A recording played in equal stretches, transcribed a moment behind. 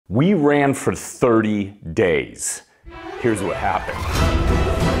We ran for 30 days. Here's what happened.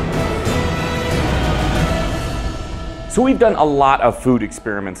 So we've done a lot of food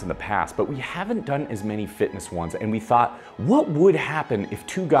experiments in the past, but we haven't done as many fitness ones, and we thought, what would happen if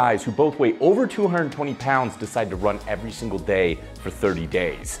two guys who both weigh over 220 pounds decide to run every single day for 30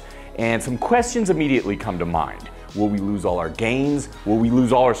 days? And some questions immediately come to mind. Will we lose all our gains? Will we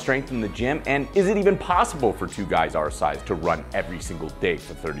lose all our strength in the gym? And is it even possible for two guys our size to run every single day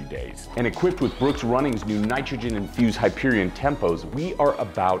for 30 days? And equipped with Brooks Running's new nitrogen-infused Hyperion Tempos, we are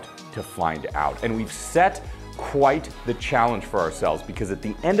about to find out. And we've set quite the challenge for ourselves, because at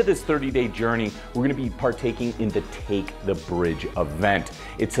the end of this 30-day journey, we're gonna be partaking in the Take the Bridge event.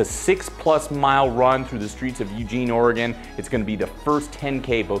 It's a 6+ mile run through the streets of Eugene, Oregon. It's gonna be the first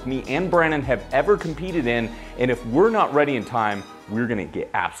 10K both me and Brandon have ever competed in, and if we're not ready in time, we're gonna get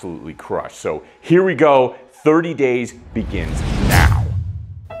absolutely crushed. So here we go, 30 days begins now.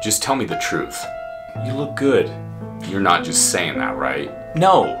 Just tell me the truth. You look good. You're not just saying that, right?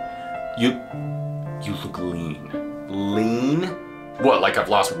 No, you look lean. Lean? What, like I've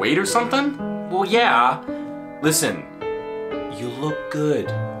lost weight or something? Well, yeah. Listen, you look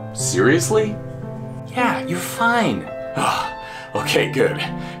good. Seriously? Yeah, you're fine. Okay, good.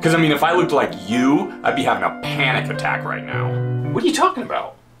 Because I mean, if I looked like you, I'd be having a panic attack right now. What are you talking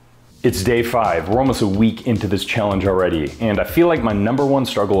about? It's day 5. We're almost a week into this challenge already, and I feel like my #1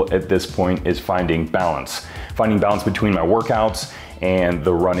 struggle at this point is finding balance. Finding balance between my workouts and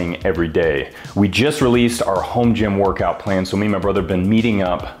the running every day. We just released our home gym workout plan, so me and my brother have been meeting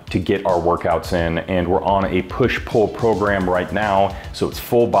up to get our workouts in, and we're on a push-pull program right now, so it's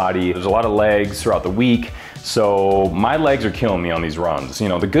full body. There's a lot of legs throughout the week, so my legs are killing me on these runs. You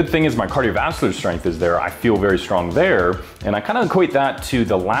know, the good thing is my cardiovascular strength is there. I feel very strong there, and I kind of equate that to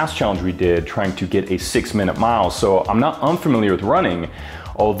the last challenge we did, trying to get a 6-minute mile. So I'm not unfamiliar with running,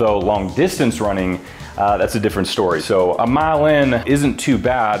 although long distance running, that's a different story. So a mile in isn't too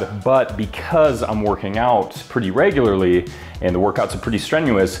bad, but because I'm working out pretty regularly and the workouts are pretty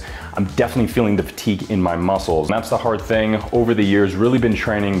strenuous, I'm definitely feeling the fatigue in my muscles. And that's the hard thing. Over the years, really been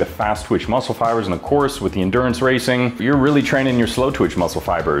training the fast twitch muscle fibers, and of course with the endurance racing, you're really training your slow twitch muscle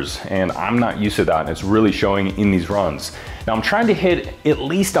fibers, and I'm not used to that, and it's really showing in these runs. Now I'm trying to hit at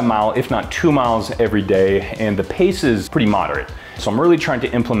least a mile, if not 2 miles every day, and the pace is pretty moderate. So I'm really trying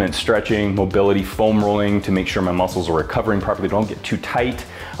to implement stretching, mobility, foam rolling to make sure my muscles are recovering properly, don't get too tight.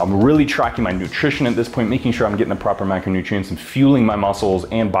 I'm really tracking my nutrition at this point, making sure I'm getting the proper macronutrients and fueling my muscles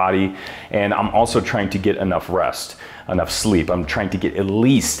and body. And I'm also trying to get enough rest, enough sleep. I'm trying to get at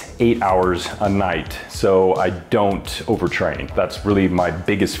least 8 hours a night so I don't overtrain. That's really my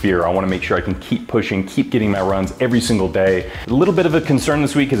biggest fear. I want to make sure I can keep pushing, keep getting my runs every single day. A little bit of a concern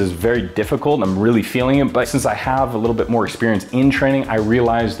this week is it's very difficult. I'm really feeling it, but since I have a little bit more experience in training, I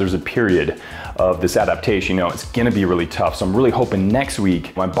realize there's a period of this adaptation. You know, it's gonna be really tough. So I'm really hoping next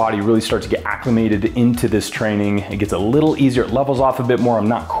week my body really starts to get acclimated into this training. It gets a little easier, it levels off a bit more. I'm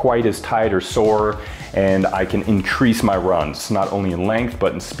not quite as tight or sore, and I can increase my runs, not only in length,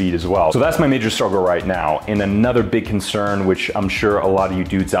 but in speed as well. So that's my major struggle right now. And another big concern, which I'm sure a lot of you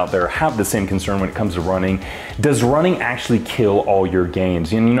dudes out there have the same concern when it comes to running, does running actually kill all your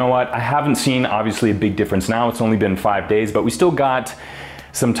gains? And you know what? I haven't seen obviously a big difference now. It's only been 5 days, but we still got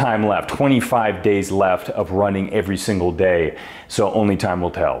some time left, 25 days left of running every single day. So only time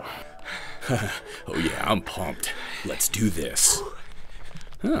will tell. Oh yeah, I'm pumped. Let's do this.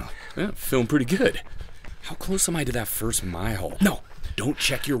 Oh, yeah, feeling pretty good. How close am I to that first mile? No, don't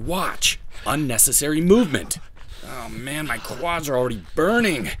check your watch. Unnecessary movement. Oh man, my quads are already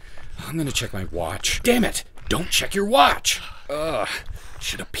burning. I'm gonna check my watch. Damn it, don't check your watch. Ugh,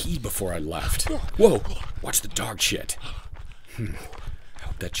 should have peed before I left. Whoa, watch the dog shit. I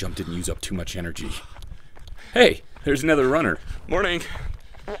hope that jump didn't use up too much energy. Hey, there's another runner. Morning.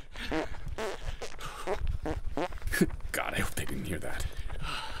 God, I hope they didn't hear that.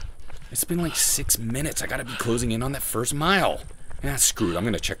 It's been like 6 minutes. I gotta be closing in on that first mile. Ah, screw it. I'm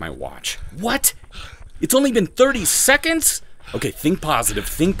gonna check my watch. What? It's only been 30 seconds? Okay, think positive,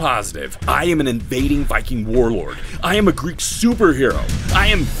 think positive. I am an invading Viking warlord. I am a Greek superhero. I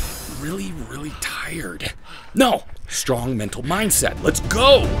am really, really tired. No, strong mental mindset. Let's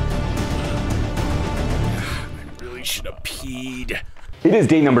go. I really should have peed. It is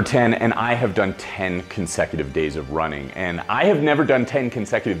day number 10, and I have done 10 consecutive days of running, and I have never done 10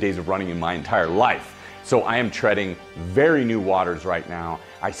 consecutive days of running in my entire life. So I am treading very new waters right now.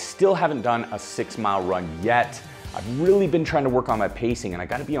 I still haven't done a 6-mile run yet. I've really been trying to work on my pacing, and I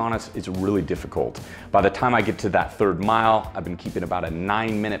gotta be honest, it's really difficult. By the time I get to that 3rd mile, I've been keeping about a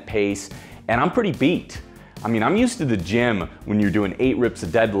 9-minute pace, and I'm pretty beat. I mean, I'm used to the gym when you're doing 8 reps of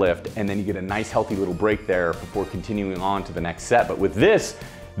deadlift and then you get a nice healthy little break there before continuing on to the next set. But with this,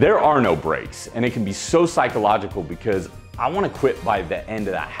 there are no breaks, and it can be so psychological because I want to quit by the end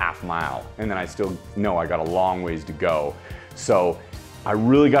of that half mile, and then I still know I got a long ways to go. So I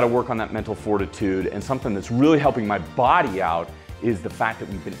really got to work on that mental fortitude, and something that's really helping my body out is the fact that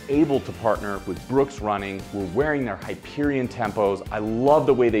we've been able to partner with Brooks Running. We're wearing their Hyperion Tempos. I love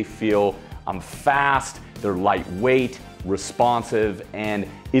the way they feel. I'm fast, they're lightweight, responsive, and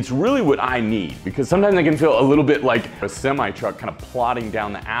it's really what I need, because sometimes I can feel a little bit like a semi-truck kind of plodding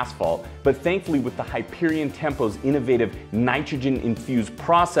down the asphalt. But thankfully, with the Hyperion Tempo's innovative nitrogen-infused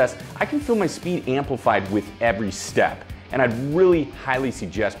process, I can feel my speed amplified with every step. And I'd really highly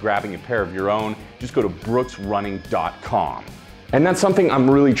suggest grabbing a pair of your own. Just go to brooksrunning.com. And that's something I'm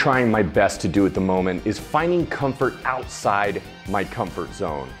really trying my best to do at the moment, is finding comfort outside my comfort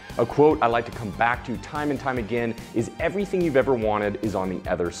zone. A quote I like to come back to time and time again is, everything you've ever wanted is on the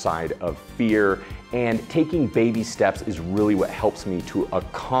other side of fear. And taking baby steps is really what helps me to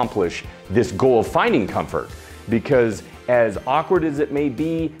accomplish this goal of finding comfort. Because as awkward as it may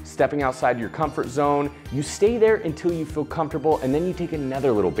be, stepping outside your comfort zone, you stay there until you feel comfortable, and then you take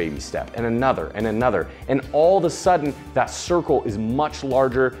another little baby step, and another, and another. And all of a sudden, that circle is much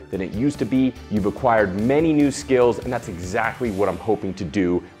larger than it used to be. You've acquired many new skills, and that's exactly what I'm hoping to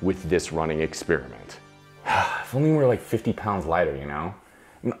do with this running experiment. If only we were like 50 pounds lighter, you know?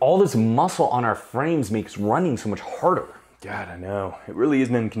 I mean, all this muscle on our frames makes running so much harder. God, I know. It really is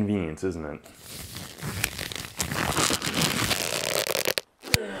an inconvenience, isn't it?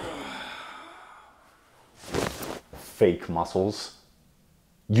 Fake muscles.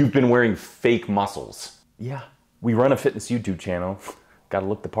 You've been wearing fake muscles. Yeah, we run a fitness YouTube channel. Gotta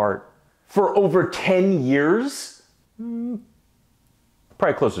look the part. For over 10 years?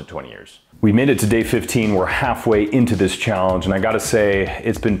 Probably closer to 20 years. We made it to day 15. We're halfway into this challenge, and I gotta say,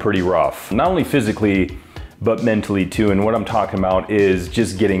 it's been pretty rough. Not only physically, but mentally too. And what I'm talking about is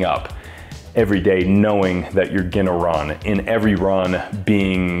just getting up every day knowing that you're gonna run, and every run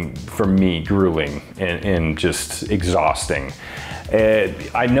being, for me, grueling and just exhausting.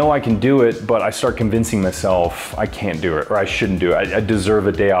 I know I can do it, but I start convincing myself I can't do it, or I shouldn't do it. I deserve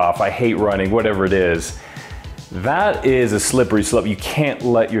a day off. I hate running, whatever it is. That is a slippery slope. You can't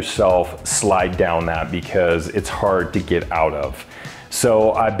let yourself slide down that, because it's hard to get out of.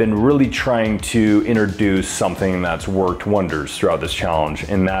 So I've been really trying to introduce something that's worked wonders throughout this challenge,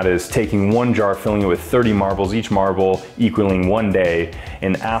 and that is taking one jar, filling it with 30 marbles, each marble equaling 1 day,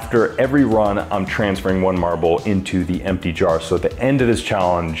 and after every run, I'm transferring 1 marble into the empty jar. So at the end of this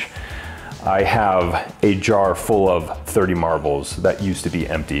challenge, I have a jar full of 30 marbles that used to be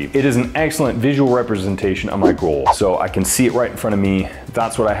empty. It is an excellent visual representation of my goal. So I can see it right in front of me.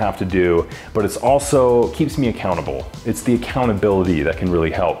 That's what I have to do, but it's also keeps me accountable. It's the accountability that can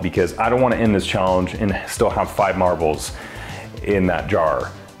really help, because I don't want to end this challenge and still have 5 marbles in that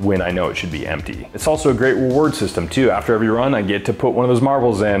jar when I know it should be empty. It's also a great reward system too. After every run, I get to put one of those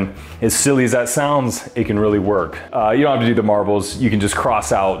marbles in. As silly as that sounds, it can really work. You don't have to do the marbles. You can just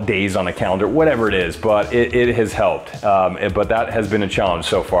cross out days on a calendar, whatever it is, but it has helped. But that has been a challenge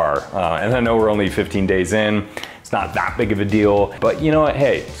so far. And I know we're only 15 days in. It's not that big of a deal, but you know what?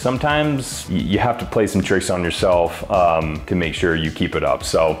 Hey, sometimes you have to play some tricks on yourself to make sure you keep it up.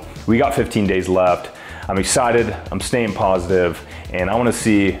 So we got 15 days left. I'm excited, I'm staying positive, and I wanna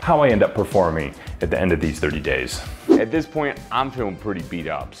see how I end up performing at the end of these 30 days. At this point, I'm feeling pretty beat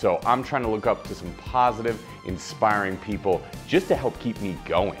up, so I'm trying to look up to some positive, inspiring people just to help keep me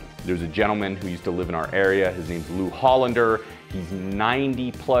going. There's a gentleman who used to live in our area. His name's Lou Hollander. He's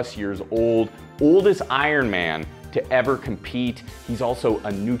 90 plus years old, oldest Ironman to ever compete. He's also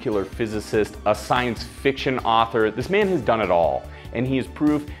a nuclear physicist, a science fiction author. This man has done it all, and he has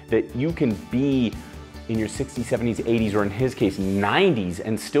proved that you can be in your 60s, 70s, 80s, or in his case, 90s,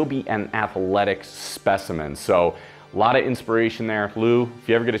 and still be an athletic specimen. So a lot of inspiration there. Lou, if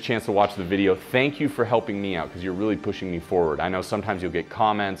you ever get a chance to watch the video, thank you for helping me out, because you're really pushing me forward. I know sometimes you'll get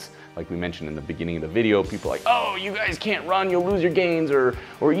comments, like we mentioned in the beginning of the video, people like, oh, you guys can't run, you'll lose your gains, or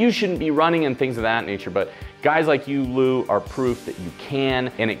you shouldn't be running, and things of that nature. But guys like you, Lou, are proof that you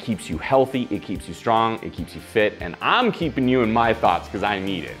can, and it keeps you healthy, it keeps you strong, it keeps you fit, and I'm keeping you in my thoughts because I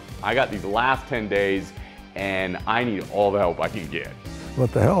need it. I got these last 10 days, and I need all the help I can get.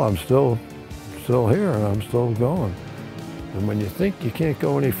 What the hell, I'm still here and I'm still going. And when you think you can't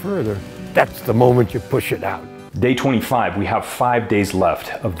go any further, that's the moment you push it out. Day 25, we have 5 days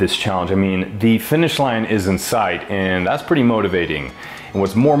left of this challenge. I mean, the finish line is in sight, and that's pretty motivating. And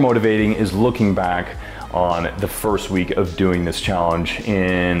what's more motivating is looking back on the first week of doing this challenge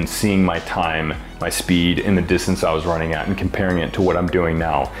and seeing my time my speed and the distance I was running at and comparing it to what I'm doing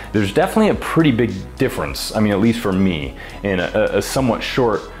now. There's definitely a pretty big difference, I mean, at least for me, in a somewhat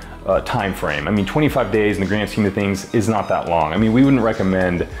short time frame. I mean, 25 days in the grand scheme of things is not that long. I mean, we wouldn't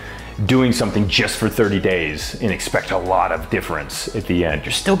recommend doing something just for 30 days and expect a lot of difference at the end.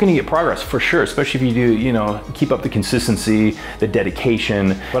 You're still gonna get progress for sure, especially if you do, you know, keep up the consistency, the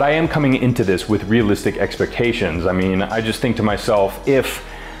dedication. But I am coming into this with realistic expectations. I mean, I just think to myself, if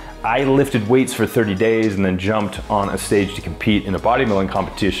I lifted weights for 30 days and then jumped on a stage to compete in a bodybuilding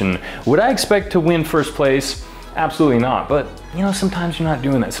competition, would I expect to win first place? Absolutely not. But you know, sometimes you're not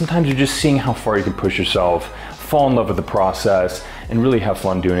doing that. Sometimes you're just seeing how far you can push yourself, fall in love with the process, and really have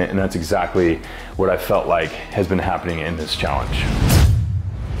fun doing it. And that's exactly what I felt like has been happening in this challenge.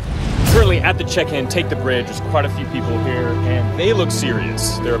 Currently at the check-in, Take the Bridge, there's quite a few people here, and they look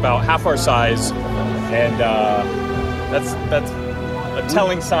serious. They're about half our size, and that's a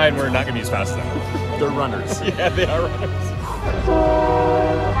telling sign we're not gonna be as fast as them. They're runners. Yeah, they are runners.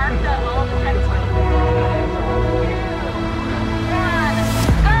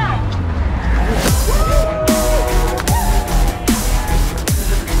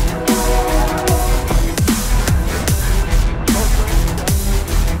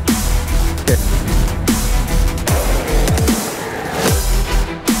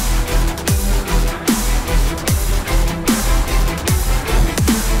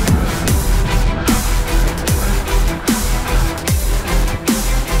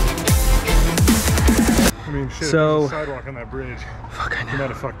 So sidewalk on that bridge. Fuck, I know. You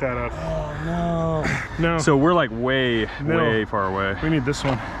might have fucked that up. Oh No. So we're like way far away. We need this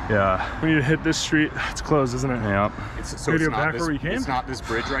one. Yeah. We need to hit this street. It's closed, isn't it? Yeah. So it's back where we came? It's not this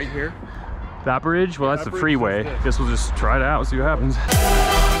bridge right here? That bridge? Well, that's the freeway. Guess we'll just try it out, see what happens.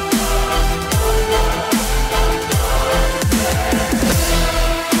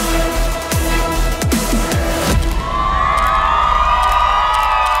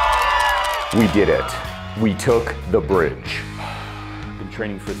 We did it. We took the bridge. Been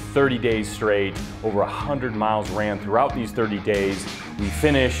training for 30 days straight, over 100 miles ran throughout these 30 days. We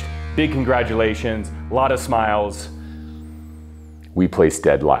finished, big congratulations, a lot of smiles. We placed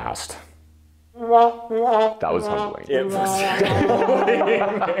dead last. That was humbling. It was humbling.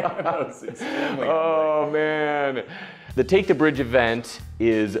 Oh man. The Take the Bridge event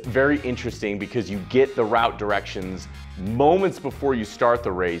is very interesting because you get the route directions moments before you start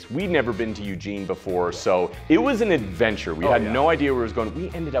the race. We'd never been to Eugene before, so it was an adventure. We had no idea where it was going.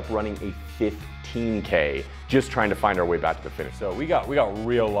 We ended up running a 15K just trying to find our way back to the finish. So we got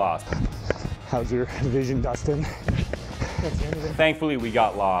real lost. How's your vision, Dustin? Thankfully, we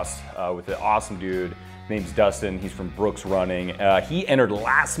got lost with an awesome dude. Name's Dustin. He's from Brooks Running. He entered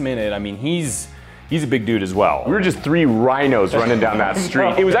last minute. I mean, he's a big dude as well. We were just 3 rhinos running down that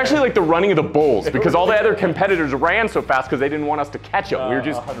street. It was actually like the running of the bulls because all the other competitors ran so fast because they didn't want us to catch them.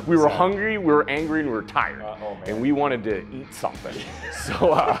 We were hungry, we were angry, and we were tired. And we wanted to eat something.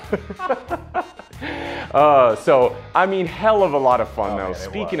 So, I mean, hell of a lot of fun though.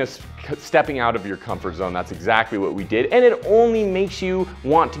 Speaking of stepping out of your comfort zone, that's exactly what we did. And it only makes you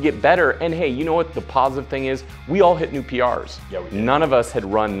want to get better. And hey, you know what the positive thing is? We all hit new PRs. Yeah, we did. None of us had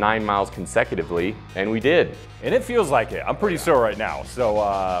run 9 miles consecutively, and we did. And it feels like it. I'm pretty sore right now. So,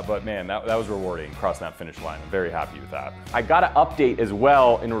 but man, that was rewarding, crossing that finish line. I'm very happy with that. I got to update as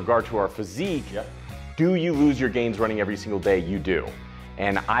well in regard to our physique. Yep. Do you lose your gains running every single day? You do.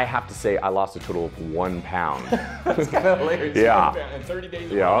 And I have to say, I lost a total of 1 pound. That's kind of hilarious. Yeah. In 30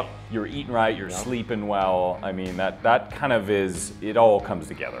 days. Yeah. You're eating right, you're sleeping well. I mean, that kind of is, it all comes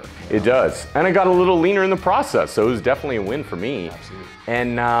together. It does. And I got a little leaner in the process, so it was definitely a win for me. Absolutely.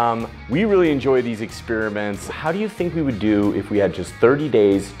 And we really enjoy these experiments. How do you think we would do if we had just 30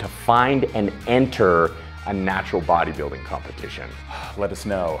 days to find and enter a natural bodybuilding competition? Let us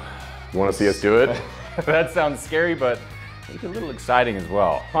know. You want to see us do it? That sounds scary, but it's a little exciting as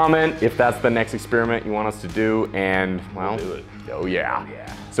well. Comment if that's the next experiment you want us to do, and well, we'll do it. Oh yeah.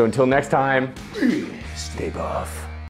 So until next time, stay buff.